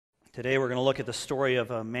Today we're going to look at the story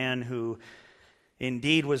of a man who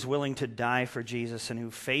indeed was willing to die for Jesus and who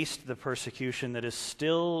faced the persecution that is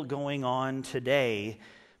still going on today,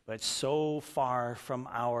 but so far from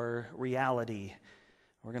our reality.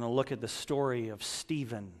 We're going to look at the story of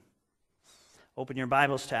Stephen. Open your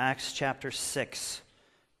Bibles to Acts chapter 6.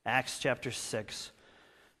 Acts chapter 6.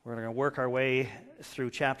 We're going to work our way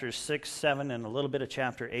through chapters 6, 7, and a little bit of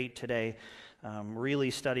chapter 8 today, really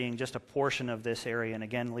studying just a portion of this area, and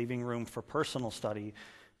again, leaving room for personal study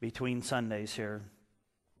between Sundays here.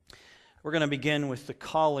 We're going to begin with the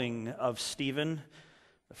calling of Stephen.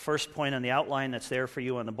 The first point on the outline that's there for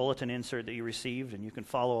you on the bulletin insert that you received, and you can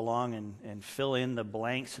follow along and fill in the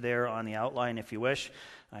blanks there on the outline if you wish.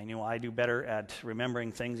 I know I do better at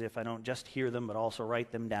remembering things if I don't just hear them, but also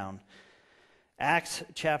write them down. Acts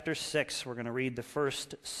chapter 6, we're going to read the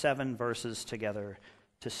first 7 verses together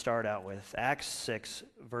to start out with. Acts 6,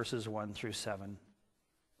 verses 1 through 7.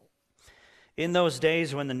 In those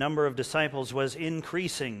days when the number of disciples was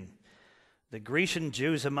increasing, the Grecian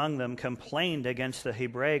Jews among them complained against the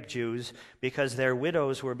Hebraic Jews because their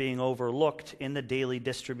widows were being overlooked in the daily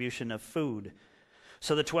distribution of food.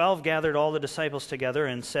 So the 12 gathered all the disciples together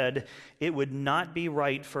and said, "It would not be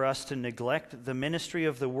right for us to neglect the ministry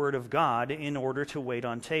of the Word of God in order to wait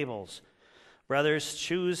on tables. Brothers,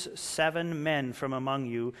 choose 7 men from among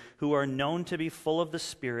you who are known to be full of the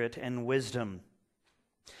Spirit and wisdom.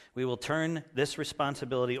 We will turn this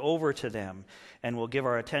responsibility over to them and will give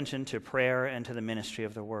our attention to prayer and to the ministry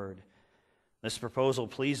of the Word." This proposal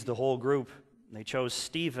pleased the whole group. They chose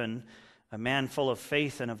Stephen, a man full of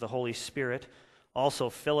faith and of the Holy Spirit, also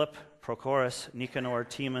Philip, Prochorus, Nicanor,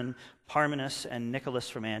 Timon, Parmenas, and Nicholas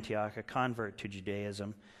from Antioch, a convert to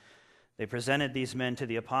Judaism. They presented these men to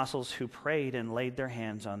the apostles, who prayed and laid their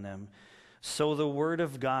hands on them. So the word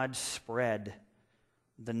of God spread.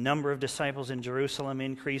 The number of disciples in Jerusalem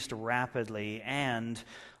increased rapidly, and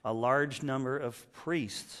a large number of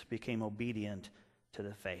priests became obedient to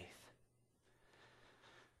the faith.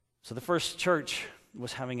 So the first church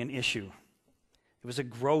was having an issue. It was a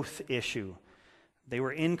growth issue. They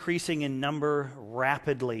were increasing in number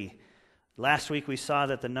rapidly. Last week we saw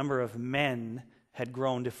that the number of men had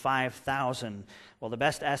grown to 5,000. Well, the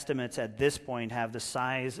best estimates at this point have the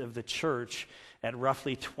size of the church at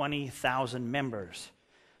roughly 20,000 members.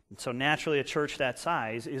 And so naturally, a church that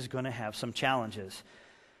size is going to have some challenges.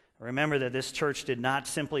 Remember that this church did not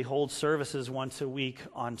simply hold services once a week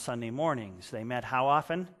on Sunday mornings. They met how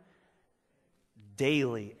often?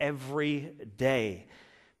 Daily, every day.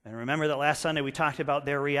 And remember that last Sunday we talked about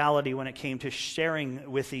their reality when it came to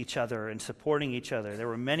sharing with each other and supporting each other. There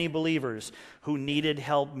were many believers who needed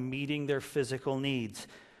help meeting their physical needs.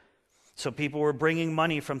 So people were bringing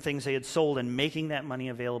money from things they had sold and making that money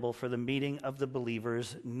available for the meeting of the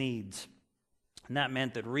believers' needs. And that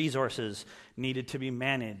meant that resources needed to be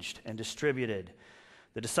managed and distributed.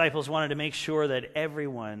 The disciples wanted to make sure that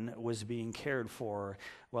everyone was being cared for.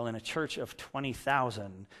 Well, in a church of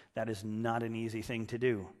 20,000, that is not an easy thing to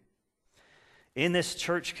do. In this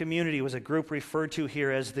church community was a group referred to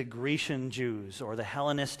here as the Grecian Jews, or the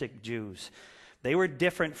Hellenistic Jews. They were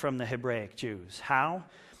different from the Hebraic Jews. How?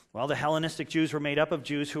 Well, the Hellenistic Jews were made up of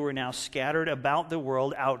Jews who were now scattered about the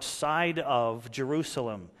world outside of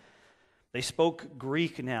Jerusalem. They spoke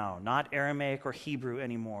Greek now, not Aramaic or Hebrew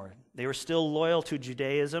anymore. They were still loyal to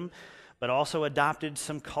Judaism, but also adopted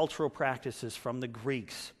some cultural practices from the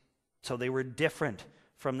Greeks. So they were different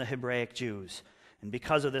from the Hebraic Jews. And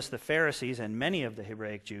because of this, the Pharisees and many of the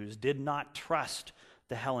Hebraic Jews did not trust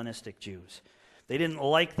the Hellenistic Jews. They didn't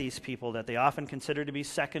like these people that they often considered to be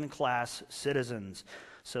second-class citizens.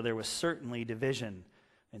 So there was certainly division.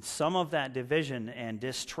 And some of that division and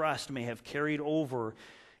distrust may have carried over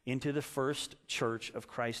into the first church of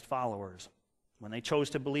Christ followers. When they chose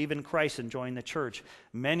to believe in Christ and join the church,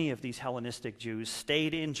 many of these Hellenistic Jews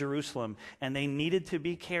stayed in Jerusalem, and they needed to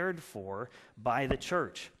be cared for by the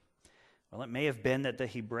church. Well, it may have been that the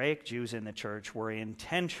Hebraic Jews in the church were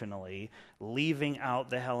intentionally leaving out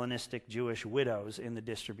the Hellenistic Jewish widows in the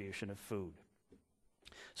distribution of food.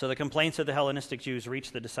 So the complaints of the Hellenistic Jews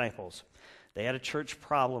reached the disciples. They had a church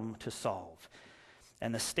problem to solve.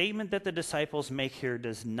 And the statement that the disciples make here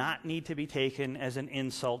does not need to be taken as an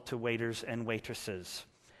insult to waiters and waitresses.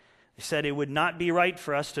 They said it would not be right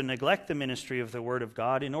for us to neglect the ministry of the Word of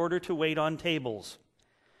God in order to wait on tables.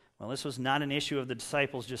 Well, this was not an issue of the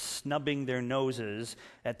disciples just snubbing their noses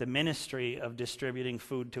at the ministry of distributing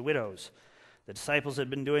food to widows. The disciples had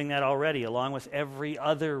been doing that already, along with every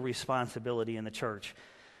other responsibility in the church.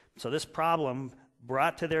 So this problem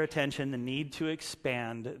brought to their attention the need to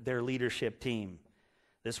expand their leadership team.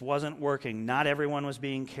 This wasn't working. Not everyone was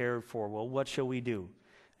being cared for. Well, what shall we do?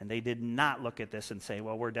 And they did not look at this and say,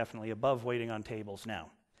 well, we're definitely above waiting on tables now.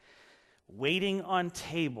 Waiting on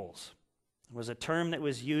tables was a term that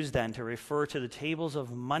was used then to refer to the tables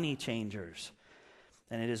of money changers.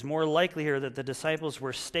 And it is more likely here that the disciples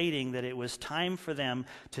were stating that it was time for them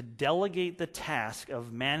to delegate the task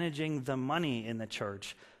of managing the money in the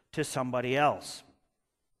church to somebody else.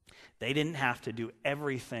 They didn't have to do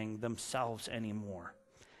everything themselves anymore.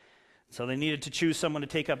 So they needed to choose someone to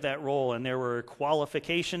take up that role, and there were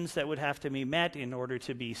qualifications that would have to be met in order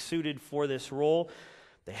to be suited for this role.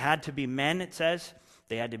 They had to be men, it says.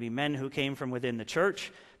 They had to be men who came from within the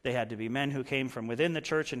church. They had to be men who came from within the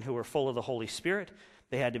church and who were full of the Holy Spirit.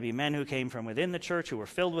 They had to be men who came from within the church, who were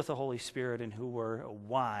filled with the Holy Spirit and who were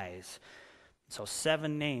wise. So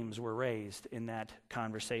 7 names were raised in that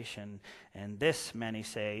conversation. And this, many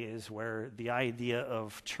say, is where the idea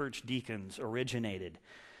of church deacons originated.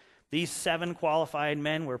 These 7 qualified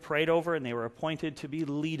men were prayed over, and they were appointed to be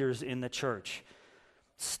leaders in the church.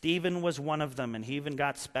 Stephen was one of them, and he even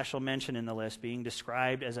got special mention in the list, being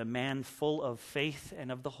described as a man full of faith and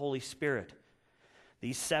of the Holy Spirit.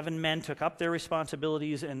 These 7 men took up their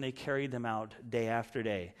responsibilities, and they carried them out day after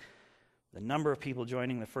day. The number of people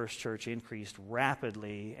joining the first church increased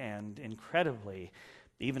rapidly and incredibly.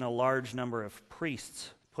 Even a large number of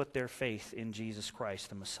priests put their faith in Jesus Christ,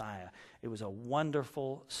 the Messiah. It was a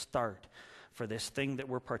wonderful start for this thing that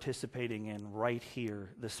we're participating in right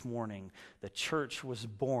here this morning. The church was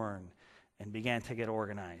born and began to get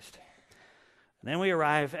organized. And then we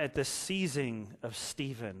arrive at the seizing of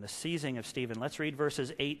Stephen. The seizing of Stephen. Let's read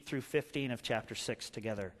verses 8 through 15 of chapter 6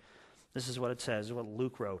 together. This is what it says, what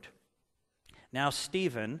Luke wrote. Now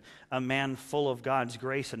Stephen, a man full of God's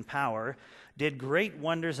grace and power, did great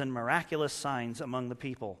wonders and miraculous signs among the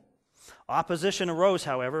people. Opposition arose,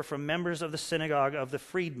 however, from members of the synagogue of the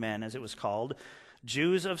freedmen, as it was called,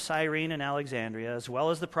 Jews of Cyrene and Alexandria, as well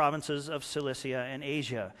as the provinces of Cilicia and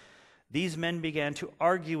Asia. These men began to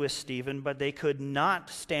argue with Stephen, but they could not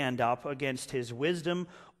stand up against his wisdom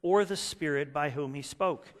or the Spirit by whom he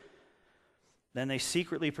spoke. Then they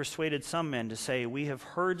secretly persuaded some men to say, "We have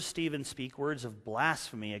heard Stephen speak words of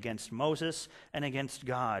blasphemy against Moses and against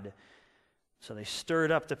God." So they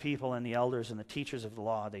stirred up the people and the elders and the teachers of the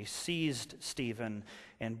law. They seized Stephen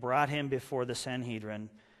and brought him before the Sanhedrin.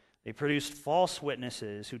 They produced false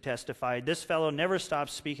witnesses who testified, "This fellow never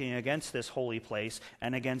stops speaking against this holy place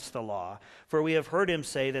and against the law. For we have heard him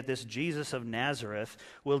say that this Jesus of Nazareth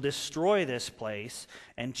will destroy this place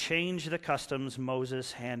and change the customs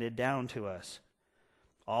Moses handed down to us."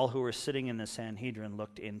 All who were sitting in the Sanhedrin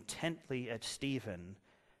looked intently at Stephen,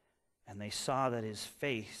 and they saw that his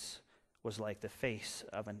face was like the face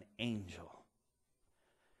of an angel.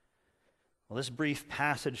 Well, this brief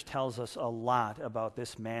passage tells us a lot about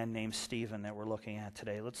this man named Stephen that we're looking at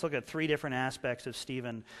today. Let's look at 3 different aspects of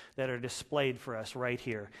Stephen that are displayed for us right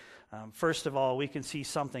here. First of all, we can see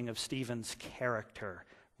something of Stephen's character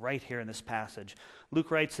right here in this passage.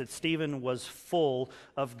 Luke writes that Stephen was full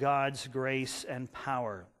of God's grace and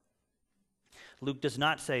power. Luke does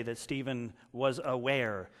not say that Stephen was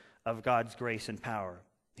aware of God's grace and power.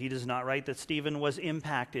 He does not write that Stephen was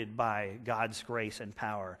impacted by God's grace and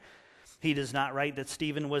power. He does not write that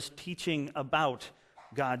Stephen was teaching about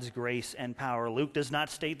God's grace and power. Luke does not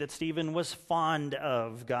state that Stephen was fond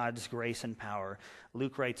of God's grace and power.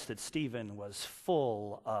 Luke writes that Stephen was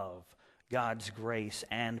full of God's grace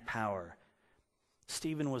and power.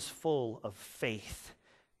 Stephen was full of faith.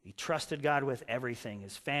 He trusted God with everything.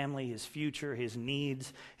 His family, his future, his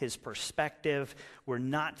needs, his perspective were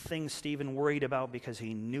not things Stephen worried about because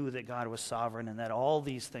he knew that God was sovereign and that all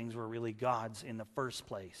these things were really God's in the first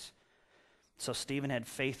place. So Stephen had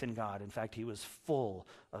faith in God. In fact, he was full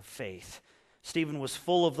of faith. Stephen was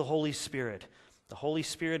full of the Holy Spirit. The Holy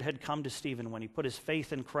Spirit had come to Stephen when he put his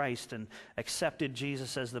faith in Christ and accepted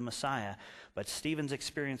Jesus as the Messiah. But Stephen's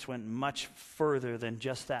experience went much further than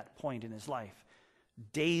just that point in his life.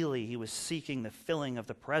 Daily, he was seeking the filling of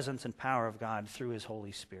the presence and power of God through his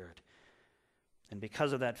Holy Spirit. And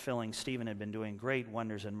because of that filling, Stephen had been doing great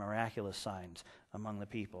wonders and miraculous signs among the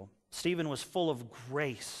people. Stephen was full of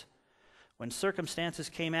grace. When circumstances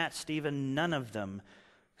came at Stephen, none of them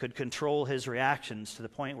could control his reactions to the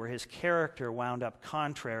point where his character wound up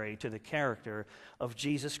contrary to the character of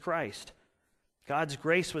Jesus Christ. God's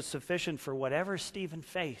grace was sufficient for whatever Stephen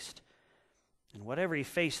faced. And whatever he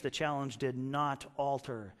faced, the challenge did not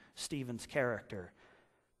alter Stephen's character.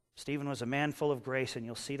 Stephen was a man full of grace, and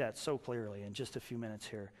you'll see that so clearly in just a few minutes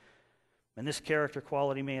here. And this character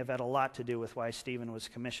quality may have had a lot to do with why Stephen was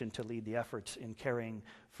commissioned to lead the efforts in caring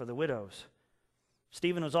for the widows.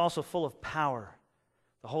 Stephen was also full of power.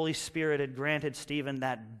 The Holy Spirit had granted Stephen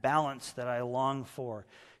that balance that I long for.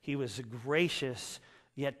 He was gracious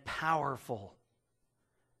yet powerful.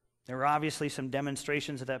 There were obviously some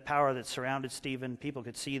demonstrations of that power that surrounded Stephen. People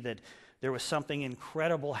could see that there was something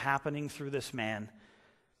incredible happening through this man,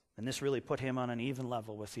 and this really put him on an even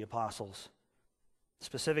level with the apostles.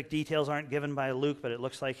 Specific details aren't given by Luke, but it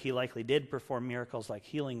looks like he likely did perform miracles like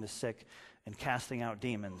healing the sick and casting out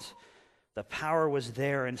demons. The power was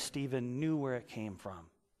there, and Stephen knew where it came from.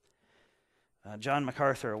 John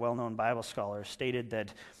MacArthur, a well-known Bible scholar, stated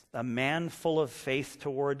that a man full of faith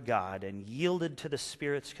toward God and yielded to the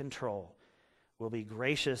Spirit's control will be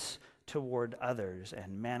gracious toward others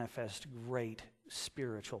and manifest great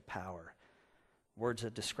spiritual power. Words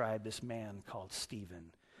that describe this man called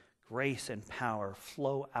Stephen. Grace and power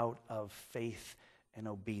flow out of faith and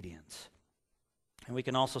obedience. And we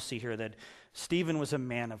can also see here that Stephen was a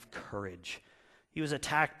man of courage. He was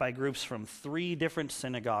attacked by groups from 3 different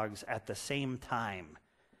synagogues at the same time.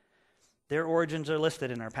 Their origins are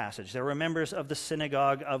listed in our passage. There were members of the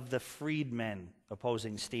synagogue of the freedmen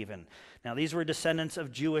opposing Stephen. Now, these were descendants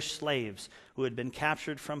of Jewish slaves who had been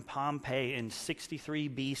captured from Pompeii in 63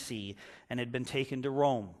 BC and had been taken to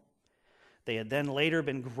Rome. They had then later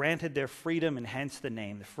been granted their freedom, and hence the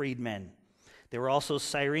name, the freedmen. There were also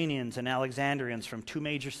Cyrenians and Alexandrians from 2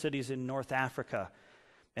 major cities in North Africa,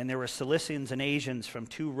 and there were Cilicians and Asians from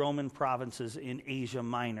 2 Roman provinces in Asia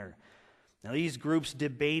Minor. Now, these groups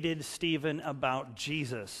debated Stephen about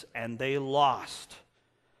Jesus, and they lost.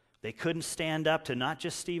 They couldn't stand up to not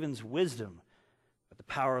just Stephen's wisdom, but the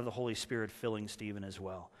power of the Holy Spirit filling Stephen as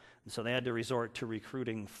well. And so they had to resort to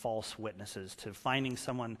recruiting false witnesses, to finding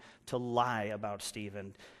someone to lie about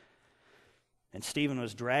Stephen. And Stephen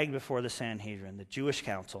was dragged before the Sanhedrin, the Jewish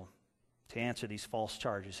council, to answer these false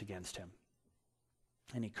charges against him.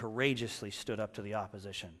 And he courageously stood up to the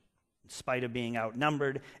opposition, in spite of being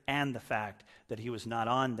outnumbered and the fact that he was not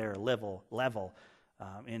on their level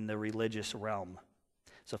in the religious realm.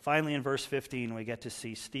 So finally in verse 15, we get to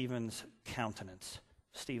see Stephen's countenance.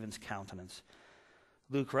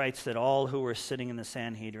 Luke writes that all who were sitting in the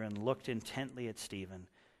Sanhedrin looked intently at Stephen,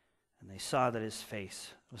 and they saw that his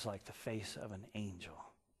face was like the face of an angel.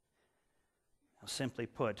 Now, simply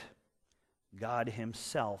put, God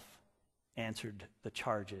himself answered the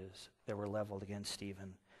charges that were leveled against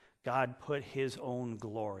Stephen. God put his own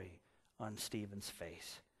glory on Stephen's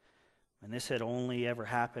face. And this had only ever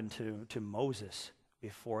happened to Moses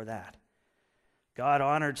before that. God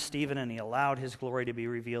honored Stephen, and he allowed his glory to be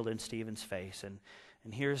revealed in Stephen's face. And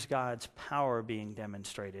here's God's power being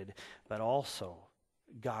demonstrated, but also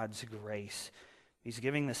God's grace. He's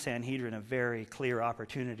giving the Sanhedrin a very clear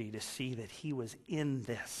opportunity to see that he was in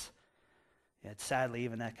this. Yet sadly,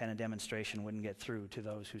 even that kind of demonstration wouldn't get through to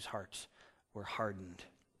those whose hearts were hardened.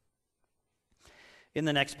 In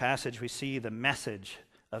the next passage, we see the message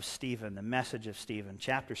of Stephen,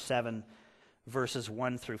 chapter 7, verses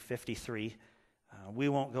 1 through 53. We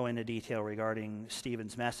won't go into detail regarding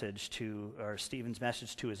Stephen's message to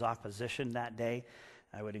his opposition that day.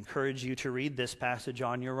 I would encourage you to read this passage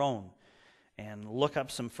on your own and look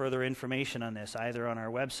up some further information on this, either on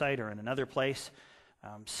our website or in another place.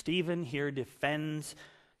 Stephen here defends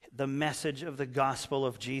the message of the gospel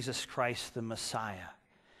of Jesus Christ, the Messiah.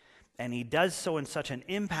 And he does so in such an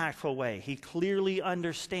impactful way. He clearly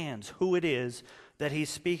understands who it is that he's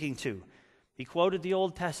speaking to. He quoted the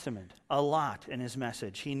Old Testament a lot in his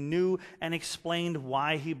message. He knew and explained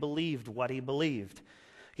why he believed what he believed.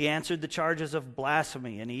 He answered the charges of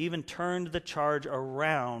blasphemy, and he even turned the charge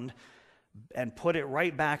around and put it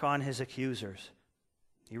right back on his accusers.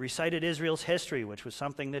 He recited Israel's history, which was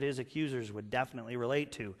something that his accusers would definitely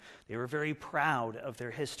relate to. They were very proud of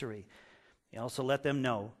their history. He also let them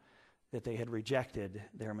know that they had rejected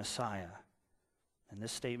their Messiah. And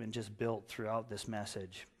this statement just built throughout this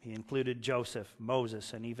message. He included Joseph,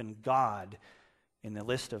 Moses, and even God in the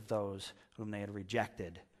list of those whom they had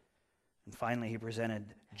rejected. And finally, he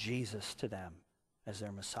presented Jesus to them as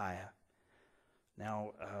their Messiah.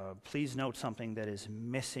 Now, please note something that is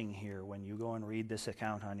missing here when you go and read this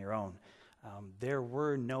account on your own. There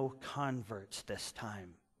were no converts this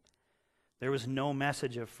time. There was no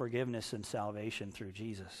message of forgiveness and salvation through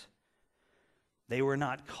Jesus. They were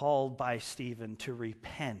not called by Stephen to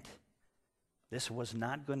repent. This was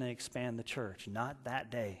not going to expand the church, not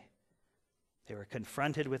that day. They were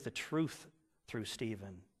confronted with the truth through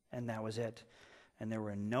Stephen, and that was it. And there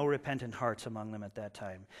were no repentant hearts among them at that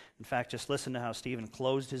time. In fact, just listen to how Stephen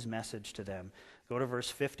closed his message to them. Go to verse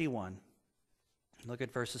 51. Look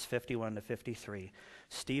at verses 51 to 53.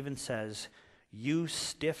 Stephen says, "You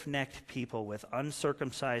stiff-necked people with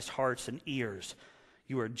uncircumcised hearts and ears,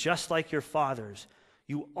 you are just like your fathers.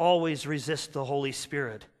 You always resist the Holy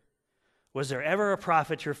Spirit. Was there ever a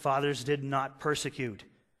prophet your fathers did not persecute?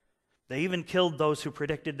 They even killed those who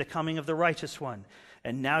predicted the coming of the righteous one.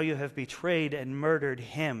 And now you have betrayed and murdered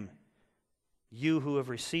him. You who have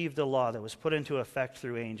received the law that was put into effect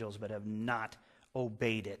through angels, but have not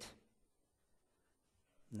obeyed it.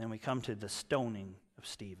 And then we come to the stoning of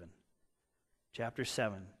Stephen. Chapter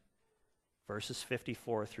 7, verses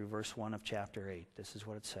 54 through verse 1 of chapter 8. This is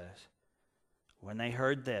what it says. When they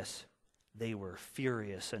heard this, they were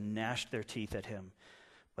furious and gnashed their teeth at him.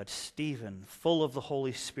 But Stephen, full of the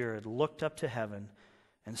Holy Spirit, looked up to heaven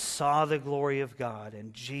and saw the glory of God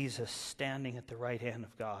and Jesus standing at the right hand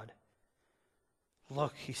of God.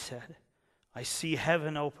 Look, he said, I see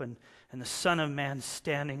heaven open and the Son of Man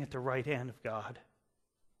standing at the right hand of God.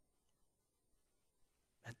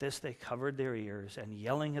 At this they covered their ears, and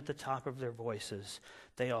yelling at the top of their voices,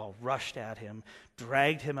 they all rushed at him,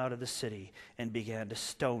 dragged him out of the city, and began to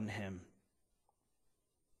stone him.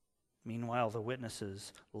 Meanwhile, the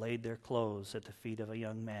witnesses laid their clothes at the feet of a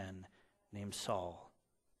young man named Saul.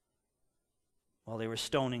 While they were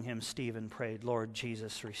stoning him, Stephen prayed, Lord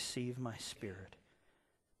Jesus, receive my spirit.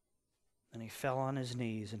 And he fell on his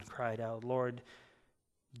knees and cried out, Lord,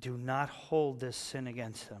 do not hold this sin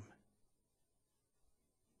against them.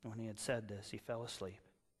 When he had said this, he fell asleep.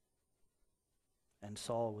 And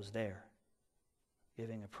Saul was there,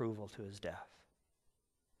 giving approval to his death.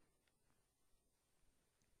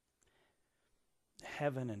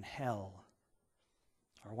 Heaven and hell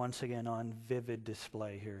are once again on vivid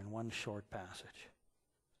display here in one short passage.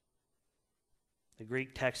 The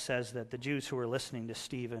Greek text says that the Jews who were listening to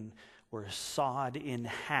Stephen were sawed in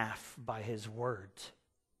half by his words.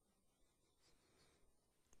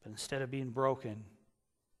 But instead of being broken,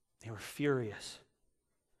 they were furious.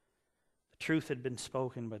 The truth had been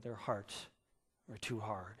spoken, but their hearts were too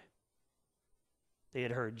hard. They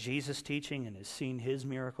had heard Jesus teaching and had seen his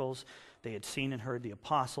miracles. They had seen and heard the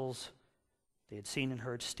apostles. They had seen and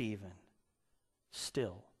heard Stephen.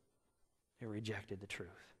 Still, they rejected the truth.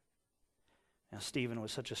 Now, Stephen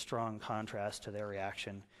was such a strong contrast to their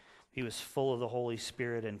reaction. He was full of the Holy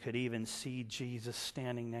Spirit and could even see Jesus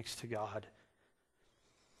standing next to God.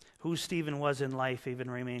 Who Stephen was in life even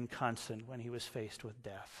remained constant when he was faced with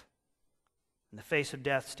death. In the face of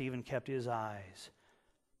death, Stephen kept his eyes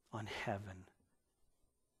on heaven.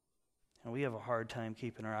 And we have a hard time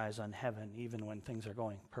keeping our eyes on heaven even when things are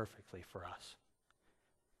going perfectly for us.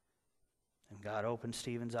 And God opened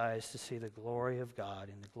Stephen's eyes to see the glory of God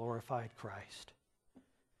in the glorified Christ.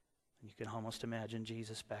 And you can almost imagine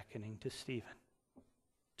Jesus beckoning to Stephen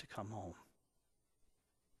to come home.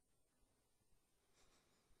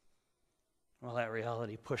 Well, that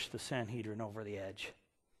reality pushed the Sanhedrin over the edge.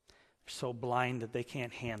 They're so blind that they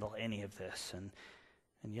can't handle any of this, and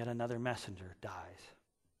yet another messenger dies.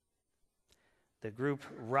 The group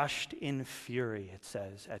rushed in fury, it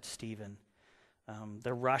says, at Stephen.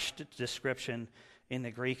 The rushed description in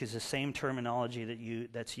the Greek is the same terminology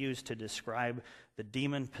that's used to describe the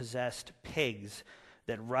demon-possessed pigs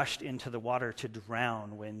that rushed into the water to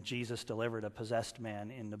drown when Jesus delivered a possessed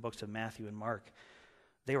man in the books of Matthew and Mark.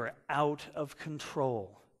 They were out of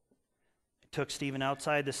control. They took Stephen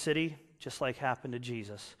outside the city, just like happened to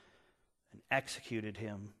Jesus, and executed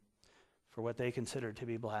him for what they considered to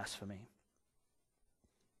be blasphemy.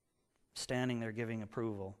 Standing there giving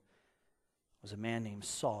approval was a man named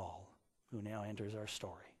Saul, who now enters our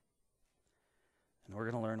story. And we're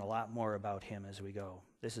going to learn a lot more about him as we go.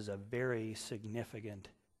 This is a very significant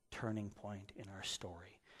turning point in our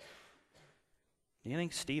story. Do you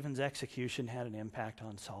think Stephen's execution had an impact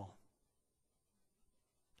on Saul?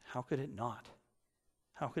 How could it not?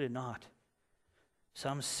 How could it not?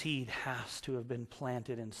 Some seed has to have been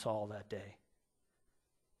planted in Saul that day.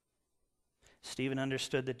 Stephen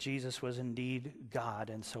understood that Jesus was indeed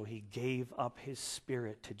God, and so he gave up his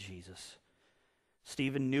spirit to Jesus.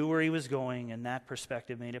 Stephen knew where he was going, and that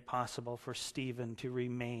perspective made it possible for Stephen to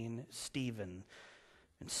remain Stephen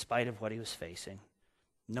in spite of what he was facing.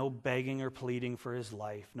 No begging or pleading for his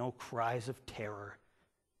life, no cries of terror.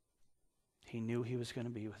 He knew he was going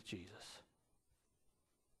to be with Jesus.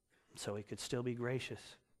 So he could still be gracious,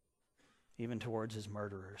 even towards his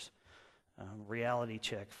murderers. Reality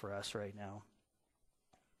check for us right now.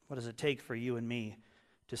 What does it take for you and me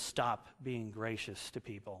to stop being gracious to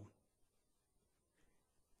people?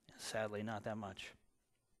 Sadly, not that much.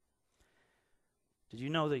 Did you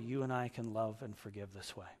know that you and I can love and forgive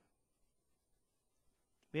this way?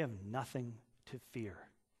 We have nothing to fear.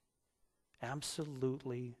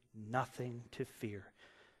 Absolutely nothing to fear.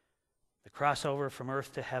 The crossover from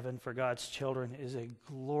earth to heaven for God's children is a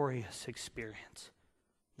glorious experience,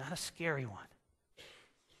 not a scary one.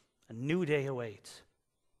 A new day awaits.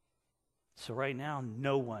 So right now,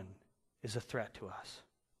 no one is a threat to us.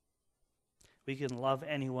 We can love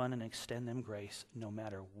anyone and extend them grace no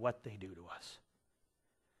matter what they do to us.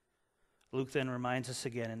 Luke then reminds us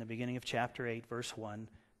again in the beginning of chapter 8, verse 1,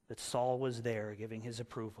 that Saul was there giving his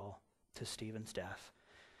approval to Stephen's death.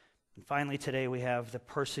 And finally today we have the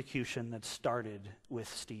persecution that started with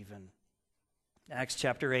Stephen. Acts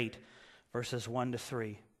chapter 8, verses 1 to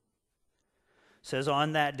 3. Says,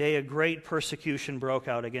 on that day a great persecution broke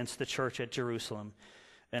out against the church at Jerusalem,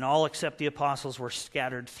 and all except the apostles were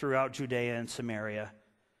scattered throughout Judea and Samaria.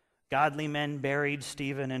 Godly men buried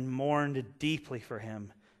Stephen and mourned deeply for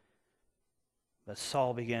him. But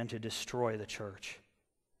Saul began to destroy the church.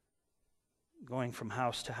 Going from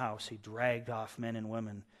house to house, he dragged off men and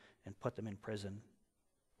women and put them in prison.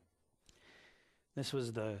 This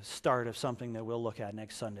was the start of something that we'll look at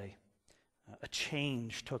next Sunday. A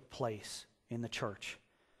change took place in the church,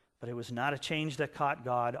 but it was not a change that caught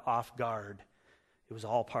God off guard. It was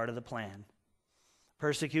all part of the plan.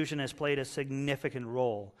 Persecution has played a significant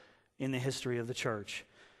role in the history of the church.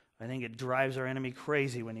 I think it drives our enemy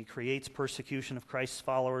crazy when he creates persecution of Christ's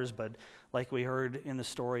followers, but like we heard in the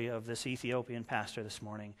story of this Ethiopian pastor this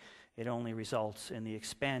morning, it only results in the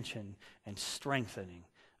expansion and strengthening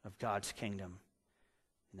of God's kingdom.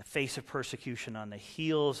 In the face of persecution, on the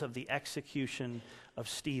heels of the execution of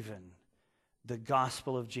Stephen, the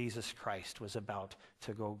gospel of Jesus Christ was about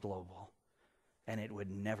to go global, and it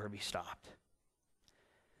would never be stopped.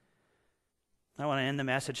 I want to end the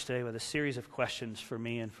message today with a series of questions for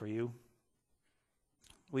me and for you.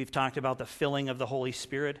 We've talked about the filling of the Holy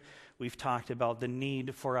Spirit. We've talked about the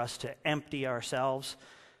need for us to empty ourselves.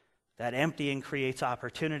 That emptying creates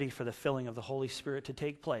opportunity for the filling of the Holy Spirit to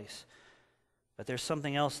take place. But there's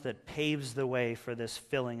something else that paves the way for this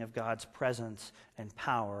filling of God's presence and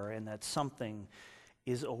power, and that something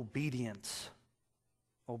is obedience.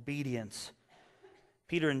 Obedience.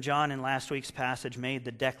 Peter and John in last week's passage made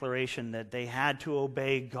the declaration that they had to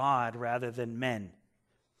obey God rather than men.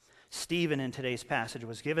 Stephen in today's passage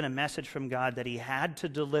was given a message from God that he had to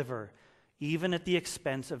deliver even at the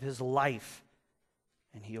expense of his life,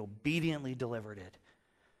 and he obediently delivered it.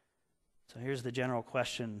 So here's the general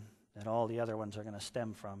question that all the other ones are going to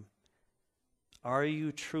stem from. Are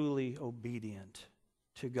you truly obedient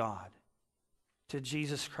to God, to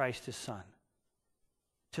Jesus Christ, his Son,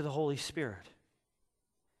 to the Holy Spirit?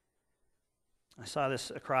 I saw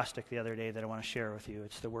this acrostic the other day that I want to share with you.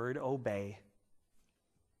 It's the word obey.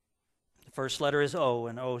 The first letter is O,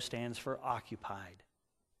 and O stands for occupied.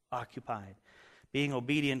 Occupied. Being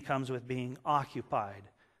obedient comes with being occupied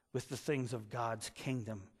with the things of God's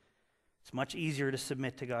kingdom. It's much easier to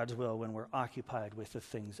submit to God's will when we're occupied with the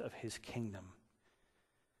things of his kingdom.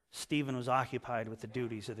 Stephen was occupied with the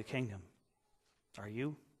duties of the kingdom. Are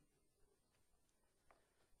you?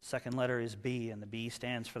 Second letter is B, and the B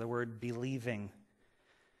stands for the word believing.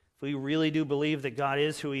 If we really do believe that God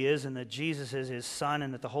is who he is and that Jesus is his Son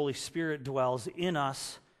and that the Holy Spirit dwells in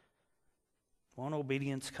us, won't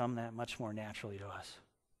obedience come that much more naturally to us?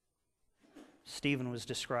 Stephen was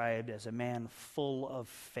described as a man full of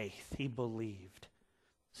faith. He believed.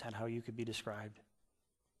 Is that how you could be described?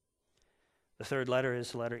 The third letter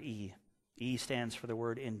is the letter E. E stands for the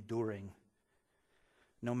word enduring.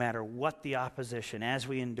 No matter what the opposition, as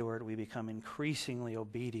we endure it, we become increasingly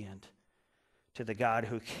obedient to the God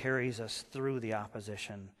who carries us through the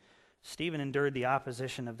opposition. Stephen endured the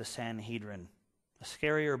opposition of the Sanhedrin, a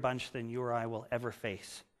scarier bunch than you or I will ever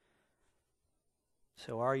face.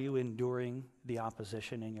 So are you enduring the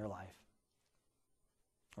opposition in your life?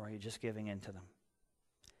 Or are you just giving in to them?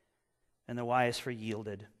 And the Y is for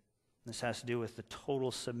yielded. This has to do with the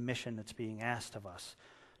total submission that's being asked of us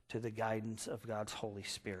to the guidance of God's Holy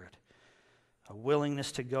Spirit. A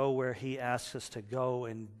willingness to go where he asks us to go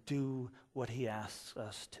and do what he asks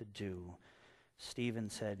us to do. Stephen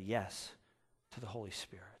said yes to the Holy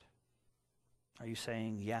Spirit. Are you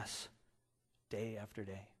saying yes day after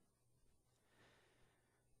day?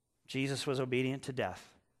 Jesus was obedient to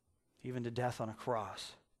death, even to death on a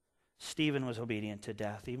cross. Stephen was obedient to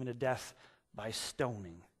death, even to death by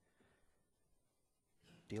stoning.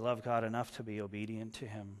 Do you love God enough to be obedient to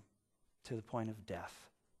him to the point of death,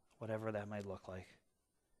 whatever that might look like?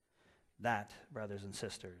 That, brothers and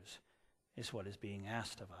sisters, is what is being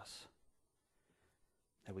asked of us.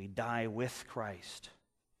 That we die with Christ,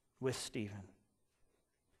 with Stephen.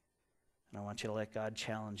 And I want you to let God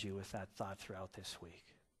challenge you with that thought throughout this week.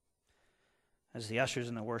 As the ushers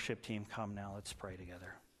and the worship team come now, let's pray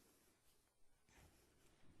together.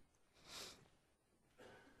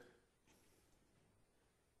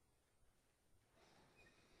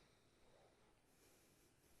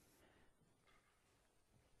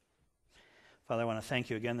 Father, I want to thank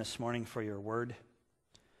you again this morning for your word,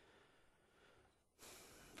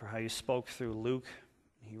 for how you spoke through Luke.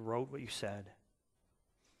 He wrote what you said,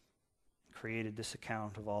 created this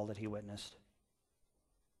account of all that he witnessed.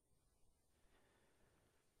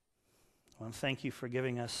 I want to thank you for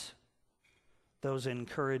giving us those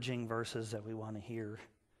encouraging verses that we want to hear,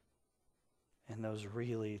 and those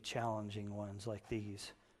really challenging ones like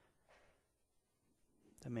these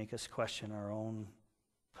that make us question our own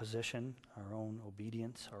position, our own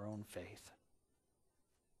obedience, our own faith.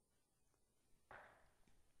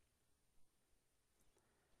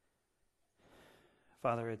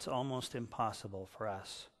 Father, it's almost impossible for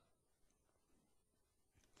us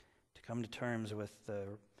to come to terms with the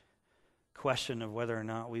question of whether or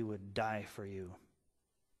not we would die for you,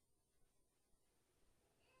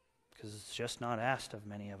 because it's just not asked of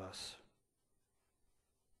many of us.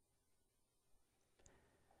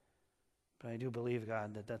 But I do believe,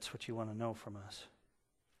 God, that that's what you want to know from us.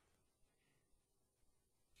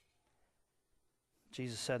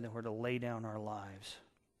 Jesus said that we're to lay down our lives,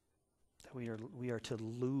 that we are to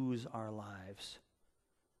lose our lives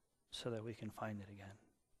so that we can find it again.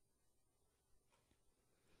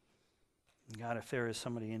 And God, if there is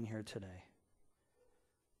somebody in here today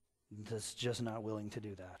that's just not willing to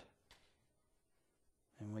do that,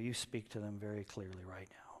 and will you speak to them very clearly right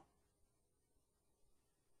now?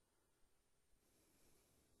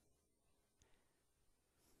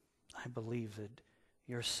 I believe that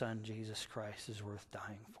your Son, Jesus Christ, is worth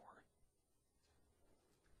dying for.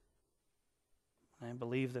 And I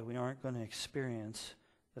believe that we aren't going to experience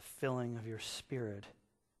the filling of your Spirit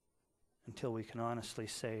until we can honestly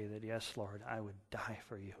say that, yes, Lord, I would die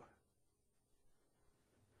for you.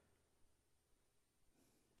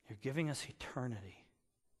 You're giving us eternity,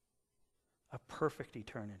 a perfect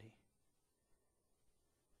eternity,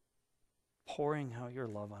 pouring out your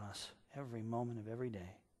love on us every moment of every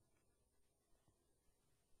day.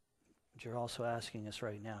 But you're also asking us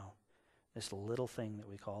right now, this little thing that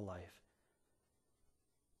we call life,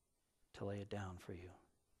 to lay it down for you.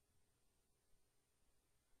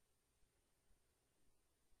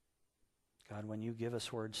 God, when you give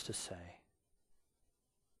us words to say,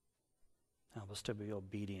 help us to be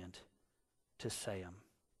obedient to say them.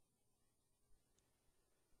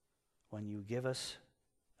 When you give us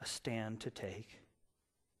a stand to take,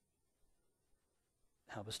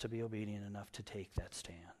 help us to be obedient enough to take that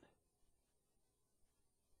stand.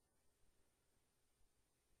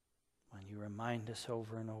 When you remind us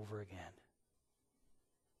over and over again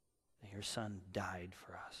that your Son died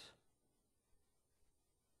for us,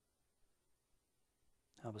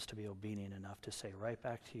 help us to be obedient enough to say right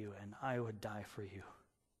back to you, and I would die for you.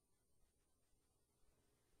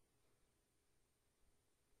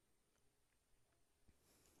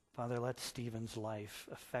 Father, let Stephen's life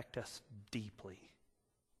affect us deeply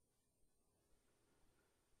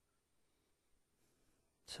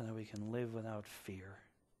so that we can live without fear,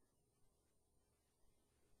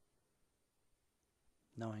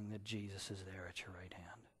 knowing that Jesus is there at your right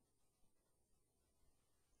hand.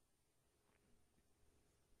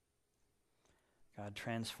 God,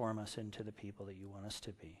 transform us into the people that you want us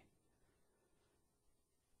to be.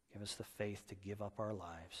 Give us the faith to give up our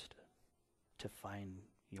lives, to find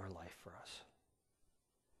your life for us.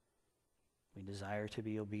 We desire to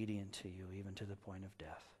be obedient to you, even to the point of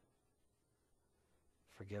death.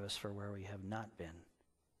 Forgive us for where we have not been,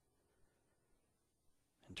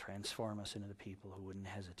 and transform us into the people who wouldn't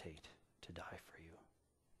hesitate to die for you.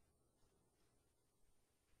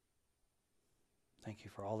 Thank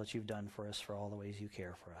you for all that you've done for us, for all the ways you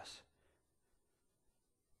care for us.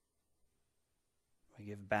 We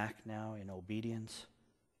give back now in obedience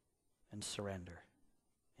and surrender.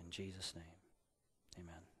 In Jesus' name,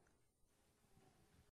 amen.